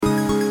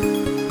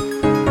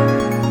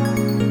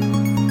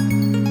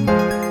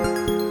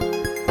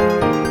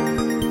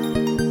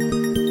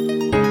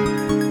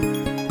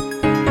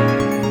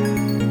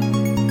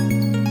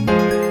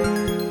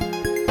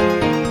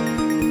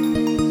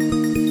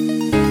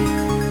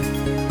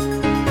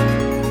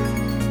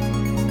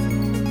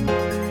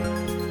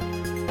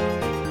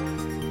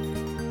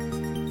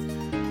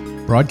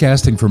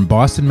Broadcasting from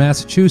Boston,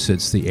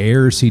 Massachusetts, the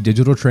ARC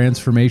Digital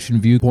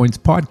Transformation Viewpoints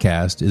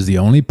podcast is the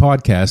only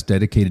podcast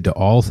dedicated to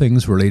all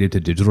things related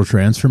to digital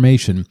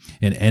transformation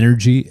in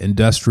energy,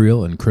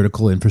 industrial, and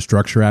critical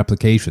infrastructure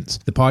applications.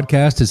 The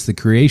podcast is the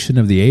creation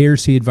of the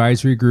ARC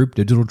Advisory Group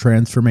Digital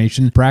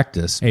Transformation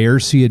Practice.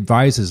 ARC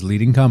advises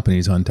leading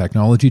companies on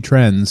technology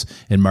trends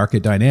and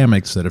market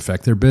dynamics that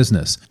affect their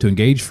business. To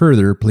engage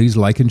further, please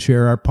like and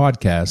share our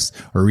podcasts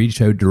or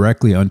reach out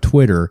directly on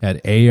Twitter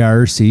at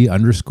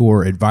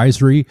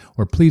ARC_advisory,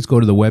 or please go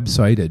to the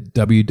website at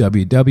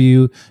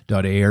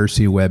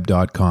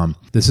www.arcweb.com.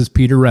 This is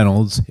Peter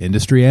Reynolds,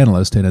 industry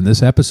analyst, and in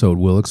this episode,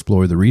 we'll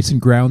explore the recent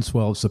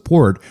groundswell of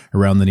support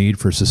around the need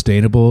for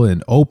sustainable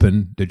and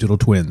open digital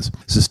twins.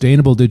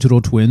 Sustainable digital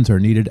twins are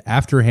needed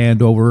after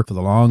handover for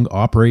the long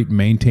operate and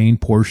maintain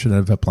portion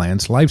of a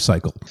plant's life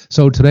cycle.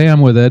 So today I'm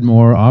with Ed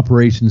Moore,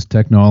 operations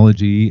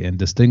technology and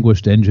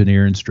distinguished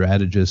engineer and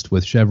strategist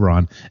with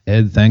Chevron.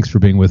 Ed, thanks for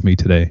being with me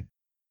today.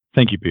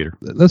 Thank you, Peter.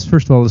 Let's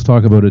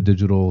talk about a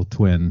digital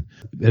twin.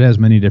 It has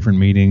many different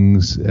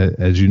meanings,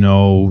 as you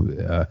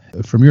know.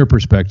 From your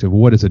perspective,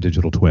 what is a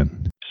digital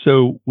twin?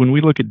 So when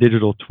we look at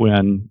digital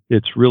twin,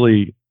 it's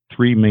really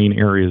three main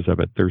areas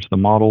of it. There's the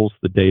models,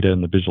 the data,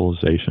 and the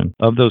visualization.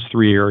 Of those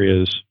three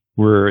areas,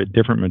 we're at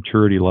different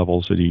maturity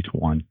levels at each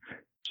one.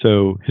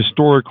 So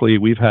historically,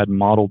 we've had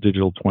model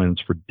digital twins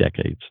for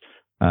decades.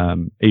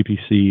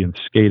 APC and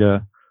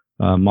SCADA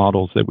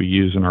models that we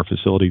use in our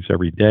facilities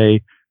every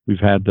day. We've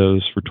had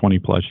those for 20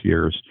 plus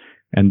years,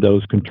 and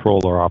those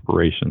control our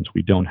operations.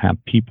 We don't have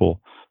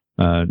people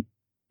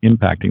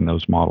impacting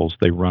those models.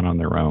 They run on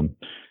their own.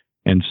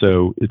 And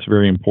so it's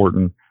very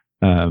important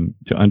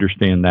to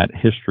understand that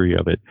history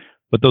of it.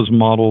 But those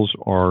models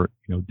are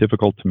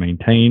difficult to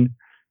maintain,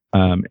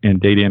 and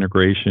data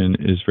integration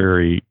is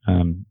very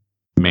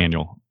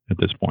manual at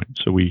this point.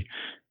 So we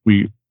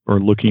are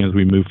looking, as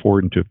we move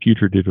forward into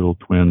future digital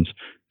twins,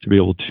 to be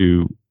able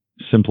to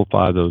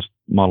simplify those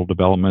model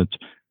developments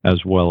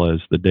as well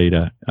as the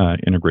data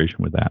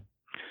integration with that.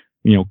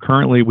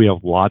 Currently we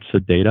have lots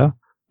of data,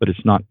 but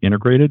it's not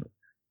integrated.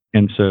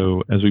 And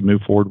so as we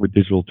move forward with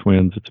digital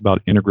twins, it's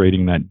about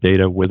integrating that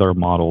data with our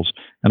models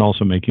and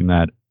also making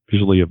that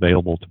visually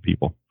available to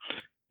people.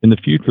 In the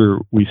future,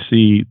 we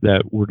see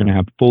that we're going to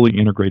have fully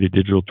integrated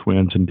digital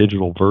twins and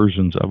digital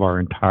versions of our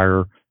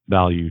entire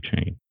value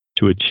chain.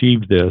 To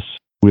achieve this,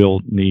 we'll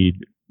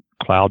need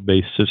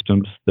cloud-based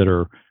systems that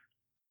are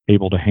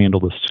able to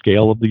handle the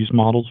scale of these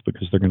models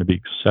because they're going to be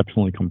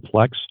exceptionally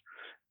complex,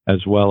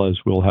 as well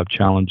as we'll have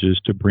challenges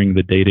to bring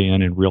the data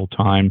in real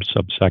time,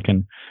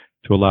 sub-second,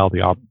 to allow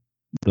the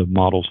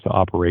models to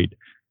operate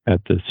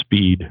at the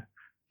speed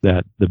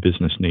that the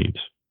business needs.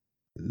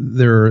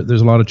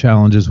 There's a lot of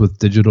challenges with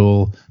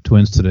digital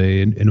twins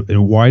today,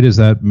 and why does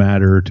that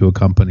matter to a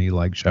company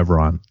like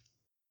Chevron?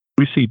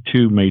 We see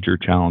two major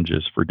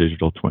challenges for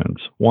digital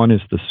twins. One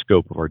is the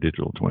scope of our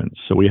digital twins.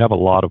 So we have a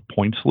lot of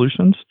point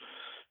solutions.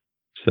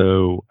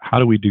 So how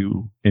do we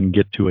do and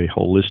get to a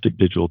holistic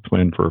digital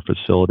twin for a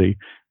facility?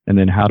 And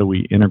then how do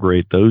we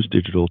integrate those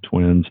digital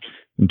twins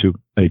into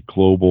a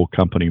global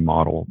company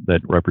model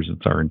that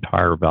represents our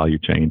entire value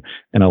chain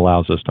and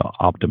allows us to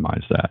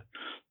optimize that?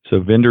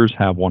 So vendors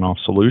have one-off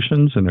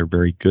solutions and they're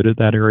very good at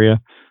that area,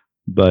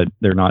 but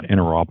they're not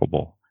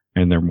interoperable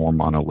and they're more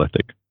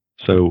monolithic.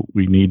 So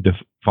we need to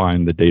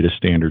find the data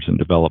standards and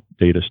develop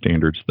data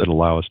standards that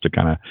allow us to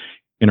kind of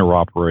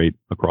interoperate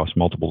across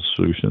multiple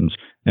solutions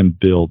and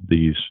build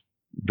these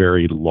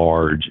very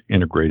large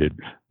integrated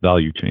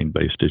value chain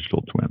based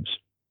digital twins.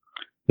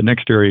 The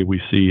next area we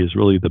see is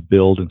really the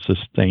build and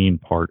sustain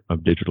part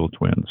of digital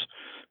twins.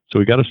 So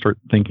we got to start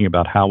thinking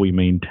about how we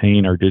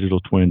maintain our digital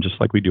twin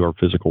just like we do our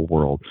physical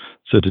world.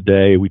 So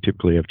today we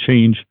typically have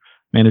change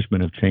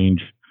management of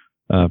change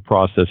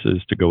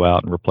processes to go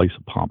out and replace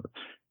a pump.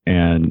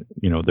 And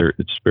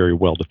it's very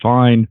well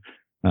defined.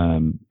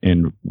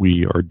 And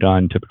we are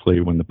done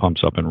typically when the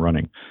pump's up and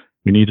running.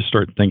 We need to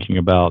start thinking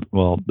about,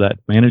 that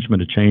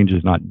management of change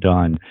is not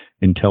done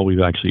until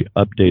we've actually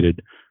updated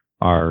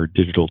our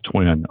digital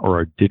twin or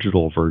our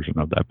digital version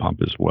of that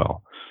pump as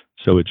well.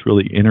 So it's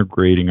really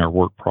integrating our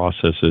work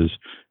processes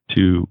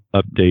to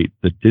update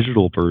the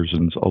digital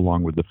versions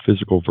along with the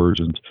physical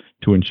versions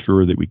to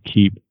ensure that we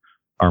keep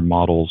our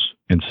models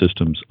and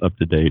systems up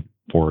to date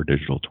for our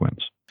digital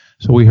twins.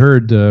 So we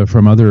heard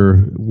from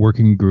other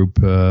working group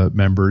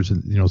members,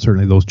 and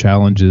certainly those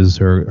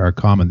challenges are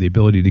common. The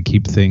ability to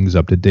keep things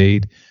up to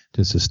date,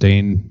 to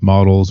sustain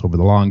models over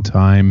the long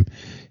time.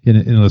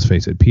 And let's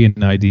face it,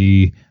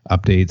 P&ID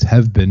updates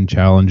have been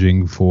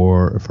challenging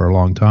for a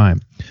long time.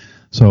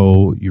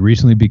 So you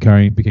recently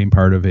became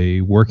part of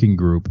a working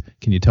group.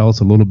 Can you tell us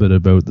a little bit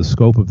about the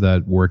scope of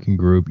that working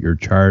group, your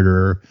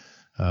charter?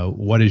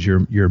 What is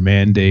your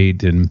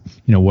mandate, and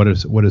what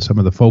is some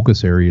of the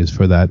focus areas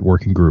for that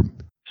working group?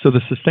 So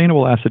the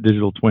Sustainable Asset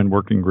Digital Twin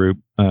Working Group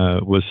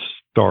was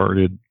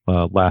started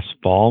last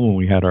fall when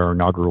we had our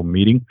inaugural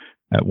meeting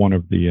at one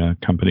of the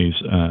company's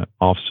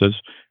offices,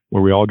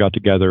 where we all got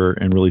together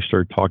and really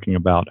started talking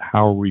about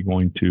how are we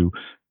going to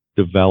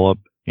develop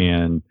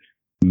and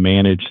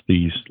manage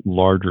these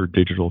larger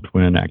digital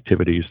twin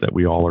activities that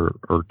we all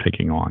are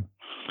taking on.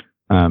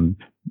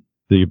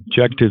 The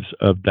objectives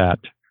of that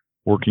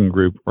working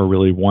group are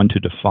really, one, to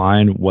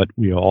define what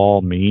we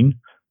all mean.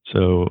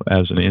 So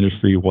as an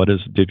industry, what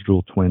does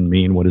digital twin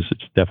mean? What is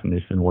its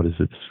definition? What is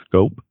its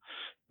scope?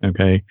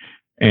 Okay.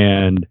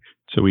 And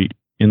so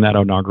in that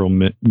inaugural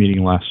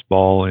meeting last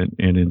fall and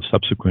in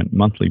subsequent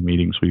monthly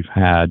meetings we've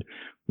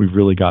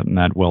really gotten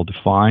that well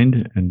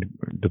defined and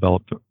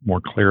developed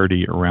more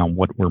clarity around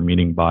what we're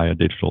meaning by a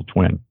digital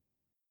twin.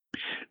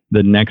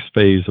 The next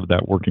phase of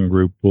that working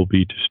group will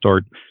be to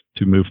start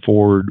to move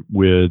forward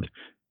with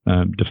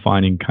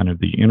defining kind of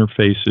the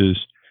interfaces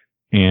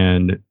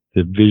and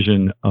the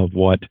vision of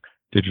what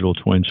digital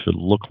twins should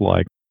look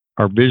like.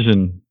 Our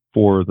vision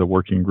for the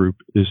working group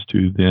is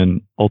to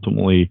then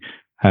ultimately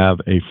have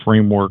a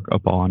framework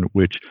upon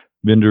which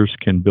vendors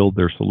can build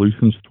their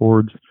solutions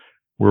towards.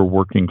 We're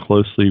working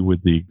closely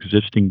with the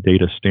existing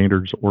data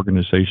standards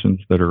organizations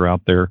that are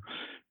out there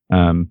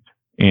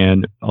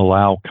and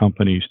allow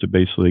companies to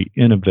basically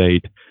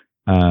innovate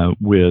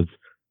with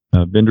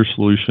vendor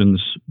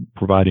solutions,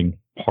 providing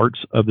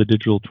parts of the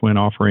digital twin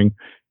offering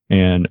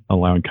and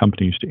allowing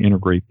companies to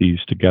integrate these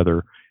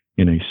together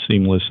in a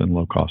seamless and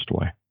low-cost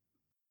way.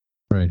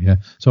 Right, yeah.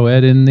 So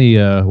Ed, in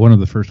the one of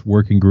the first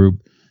working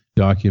group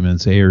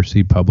documents, ARC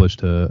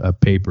published a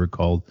paper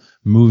called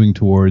Moving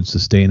Towards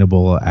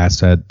Sustainable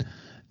Asset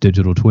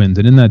Digital Twins.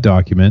 And in that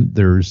document,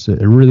 there's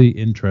a really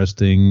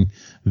interesting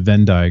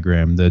Venn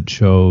diagram that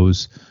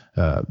shows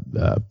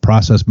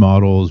process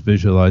models,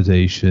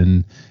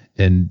 visualization,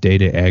 and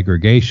data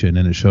aggregation.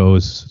 And it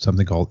shows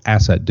something called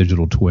asset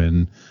digital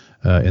twin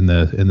in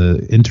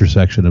the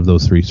intersection of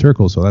those three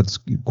circles. So that's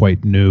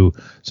quite new.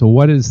 So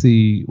what is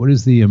the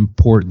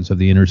importance of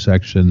the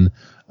intersection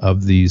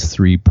of these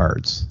three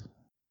parts?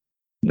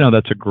 No,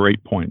 that's a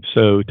great point.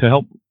 So to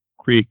help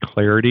create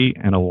clarity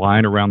and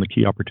align around the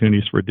key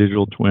opportunities for a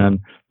digital twin,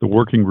 the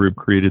working group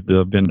created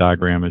the Venn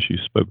diagram, as you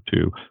spoke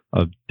to,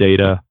 of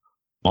data,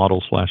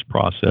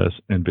 model/process,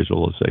 and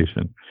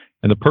visualization.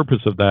 And the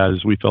purpose of that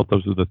is we felt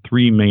those are the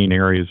three main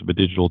areas of a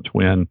digital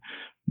twin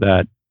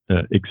that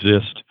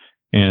exist,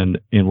 and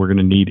we're going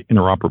to need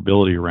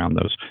interoperability around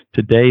those.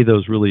 Today,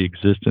 those really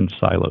exist in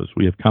silos.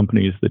 We have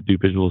companies that do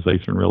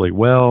visualization really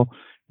well,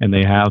 and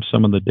they have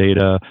some of the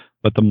data,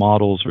 but the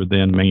models are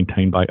then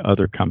maintained by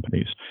other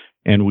companies.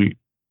 And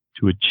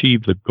to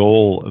achieve the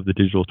goal of the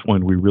digital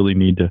twin, we really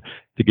need to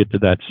get to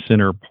that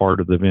center part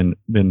of the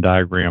Venn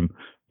diagram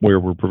where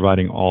we're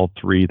providing all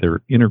three.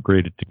 They're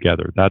integrated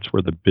together. That's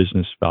where the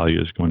business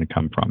value is going to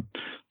come from.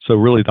 So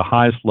really the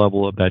highest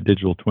level of that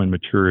digital twin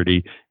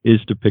maturity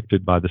is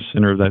depicted by the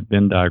center of that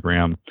Venn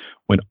diagram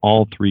when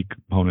all three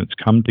components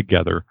come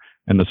together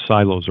and the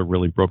silos are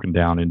really broken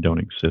down and don't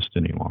exist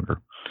any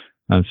longer.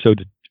 So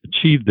to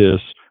achieve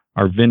this,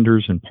 our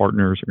vendors and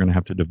partners are going to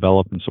have to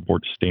develop and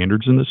support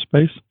standards in this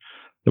space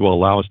that will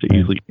allow us to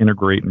easily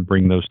integrate and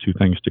bring those two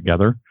things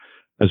together,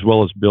 as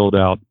well as build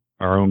out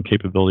our own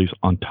capabilities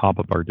on top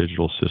of our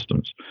digital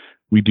systems.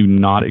 We do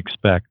not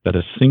expect that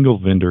a single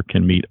vendor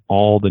can meet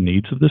all the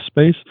needs of this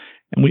space,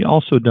 and we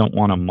also don't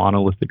want a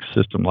monolithic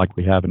system like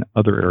we have in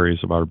other areas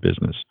of our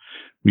business.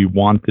 We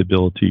want the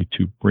ability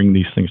to bring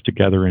these things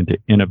together and to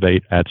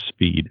innovate at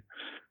speed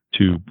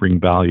to bring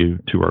value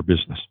to our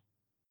business.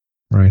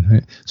 Right.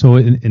 So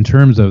in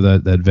terms of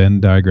that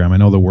Venn diagram, I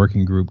know the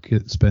working group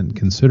spent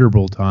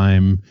considerable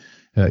time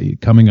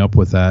coming up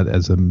with that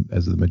as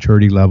the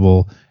maturity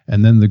level,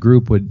 and then the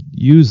group would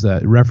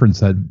reference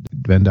that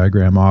Venn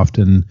diagram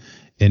often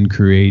in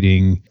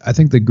creating, I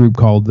think the group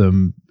called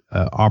them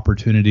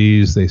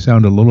opportunities. They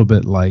sound a little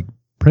bit like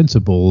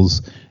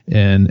principles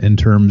in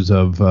terms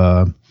of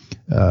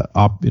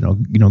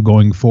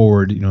going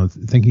forward,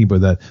 thinking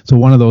about that. So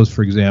one of those,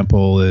 for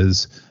example,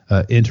 is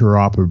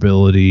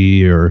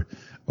interoperability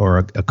or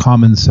a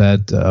common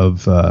set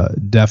of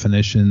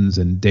definitions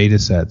and data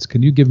sets.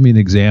 Can you give me an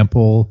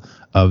example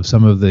of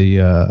some of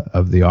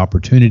the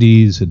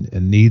opportunities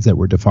and needs that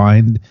were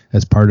defined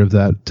as part of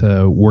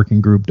that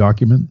working group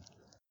document?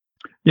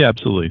 Yeah,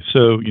 absolutely.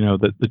 So,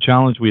 the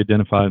challenge we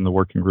identified in the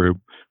working group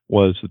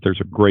was that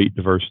there's a great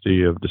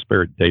diversity of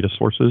disparate data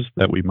sources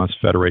that we must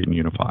federate and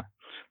unify.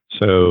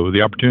 So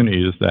the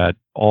opportunity is that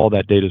all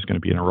that data is going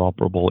to be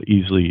interoperable,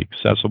 easily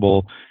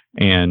accessible,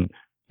 and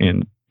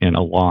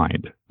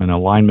aligned. And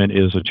alignment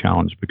is a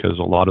challenge because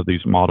a lot of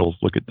these models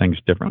look at things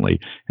differently,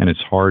 and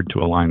it's hard to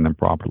align them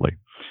properly.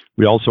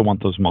 We also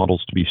want those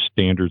models to be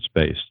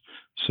standards-based.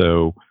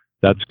 So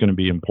that's going to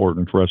be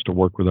important for us to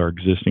work with our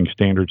existing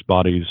standards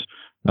bodies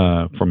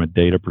from a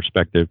data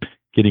perspective,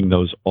 getting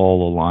those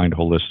all aligned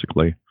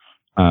holistically.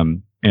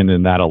 And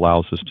then that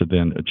allows us to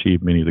then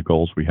achieve many of the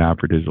goals we have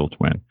for digital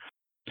twin.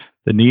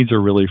 The needs are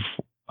really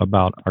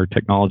about our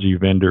technology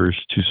vendors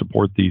to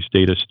support these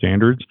data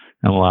standards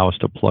and allow us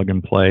to plug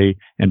and play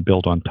and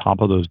build on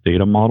top of those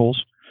data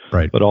models.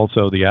 Right. But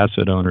also the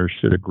asset owners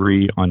should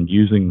agree on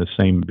using the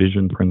same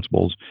vision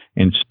principles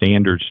and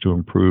standards to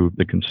improve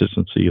the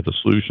consistency of the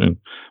solution,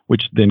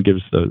 which then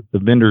gives the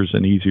vendors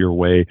an easier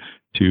way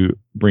to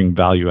bring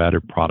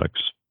value-added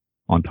products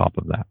on top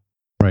of that.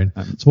 Right.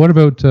 So what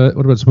about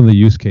some of the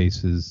use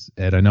cases,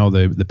 Ed? I know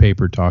the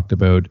paper talked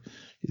about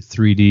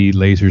 3D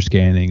laser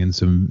scanning and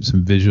some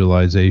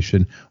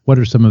visualization. What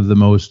are some of the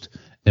most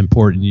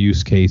important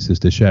use cases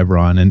to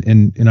Chevron?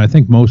 And I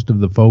think most of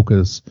the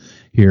focus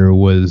here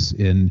was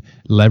in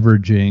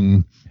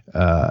leveraging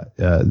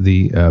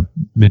the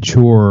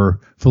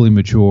fully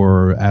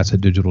mature asset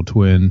digital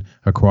twin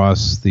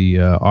across the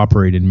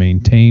operate and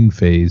maintain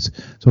phase.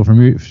 So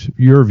from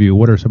your view,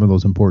 what are some of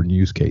those important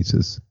use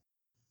cases?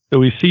 So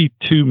we see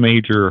two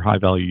major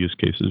high-value use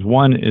cases.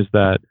 One is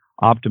that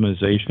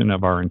optimization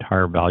of our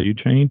entire value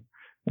chain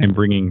and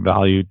bringing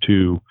value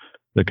to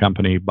the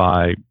company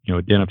by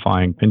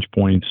identifying pinch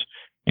points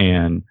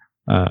and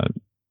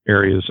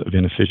areas of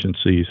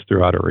inefficiencies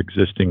throughout our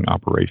existing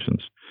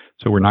operations.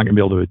 So we're not going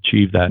to be able to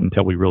achieve that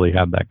until we really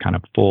have that kind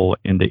of full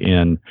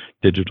end-to-end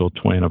digital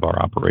twin of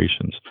our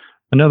operations.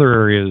 Another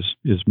area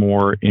is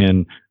more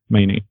in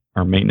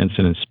our maintenance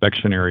and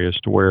inspection areas,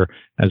 to where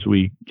as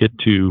we get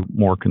to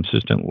more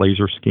consistent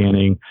laser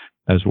scanning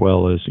as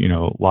well as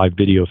live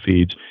video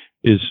feeds,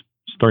 is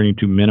starting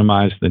to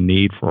minimize the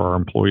need for our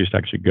employees to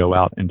actually go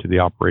out into the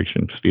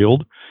operation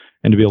field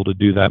and to be able to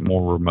do that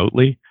more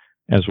remotely,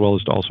 as well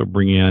as to also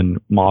bring in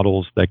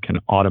models that can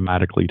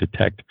automatically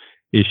detect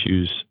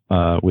issues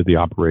with the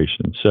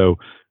operation. So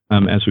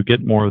as we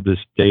get more of this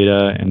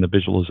data and the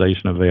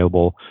visualization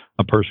available,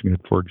 a person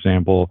could, for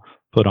example,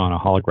 put on a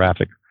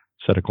holographic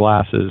set of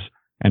glasses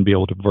and be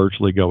able to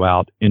virtually go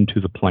out into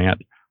the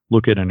plant,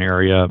 look at an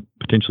area,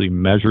 potentially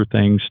measure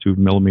things to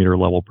millimeter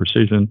level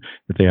precision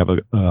if they have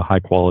a high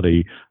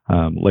quality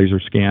laser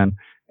scan,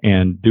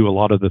 and do a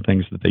lot of the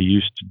things that they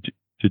used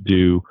to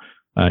do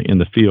in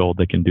the field.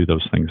 They can do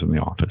those things in the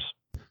office.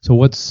 So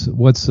what's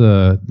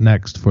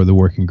next for the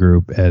working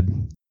group,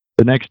 Ed?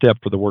 The next step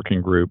for the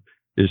working group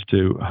is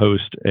to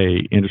host a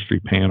industry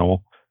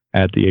panel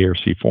at the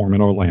ARC Forum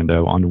in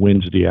Orlando on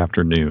Wednesday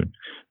afternoon.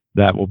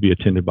 That will be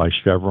attended by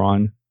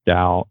Chevron,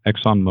 Dow,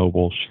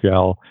 ExxonMobil,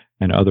 Shell,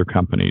 and other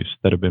companies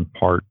that have been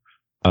part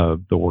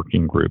of the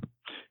working group.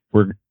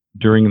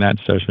 During that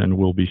session,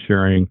 we'll be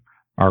sharing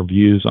our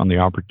views on the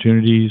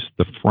opportunities,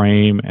 the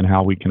frame, and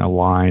how we can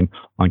align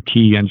on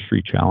key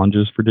industry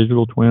challenges for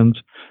digital twins,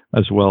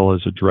 as well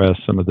as address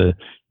some of the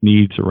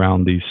needs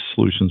around these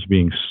solutions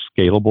being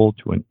scalable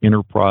to an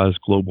enterprise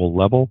global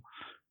level,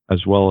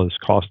 as well as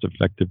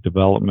cost-effective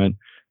development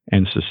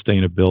and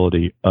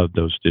sustainability of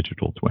those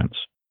digital twins.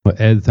 Well,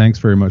 Ed, thanks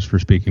very much for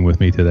speaking with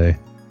me today.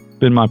 It's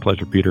been my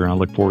pleasure, Peter, and I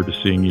look forward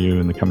to seeing you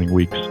in the coming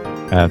weeks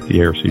at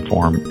the ARC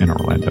Forum in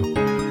Orlando.